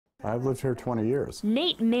I've lived here 20 years.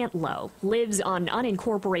 Nate Mantlow lives on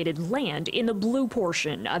unincorporated land in the blue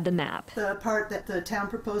portion of the map. The part that the town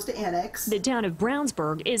proposed to annex. The town of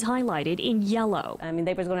Brownsburg is highlighted in yellow. I mean,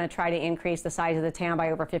 they were going to try to increase the size of the town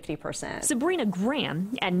by over 50%. Sabrina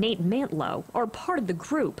Graham and Nate Mantlow are part of the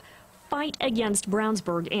group Fight Against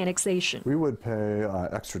Brownsburg Annexation. We would pay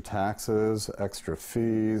extra taxes, extra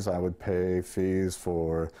fees. I would pay fees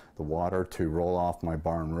for the water to roll off my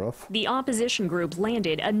barn roof. The opposition group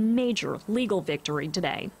landed a major legal victory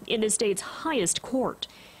today in the state's highest court.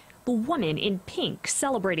 The woman in pink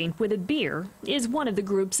celebrating with a beer is one of the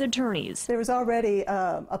group's attorneys. There was already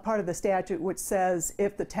a part of the statute which says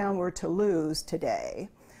if the town were to lose today,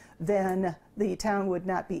 then the town would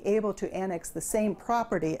not be able to annex the same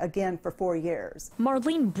property again for 4 years.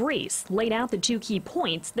 Marlene Brees laid out the two key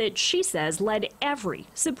points that she says led every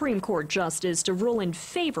Supreme Court justice to rule in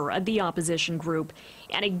favor of the opposition group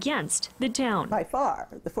and against the town. By far,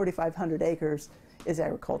 the 4,500 acres is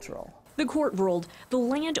agricultural. The court ruled the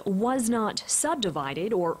land was not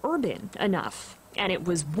subdivided or urban enough, and it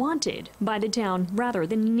was wanted by the town rather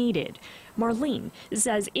than needed. Marlene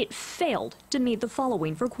says it failed to meet the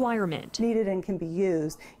following requirement. Needed and can be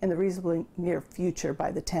used in the reasonably near future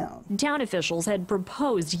by the town. Town officials had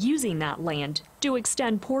proposed using that land to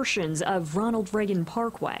extend portions of Ronald Reagan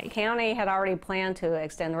Parkway. County had already planned to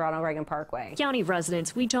extend the Ronald Reagan Parkway. County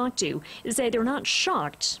residents we talked to say they're not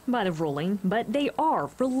shocked by the ruling, but they are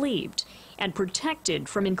relieved and protected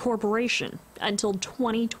from incorporation until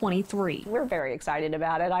 2023. We're very excited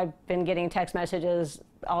about it. I've been getting text messages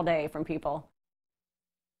all day from people.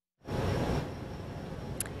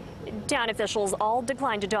 Town officials all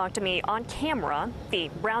declined to talk to me on camera.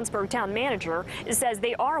 The Brownsburg town manager says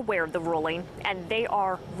they are aware of the ruling and they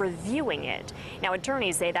are reviewing it. Now,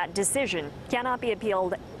 attorneys say that decision cannot be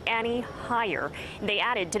appealed any higher. They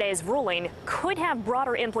added today's ruling could have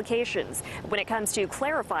broader implications when it comes to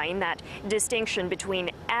clarifying that distinction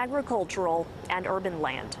between agricultural and urban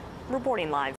land. Reporting live.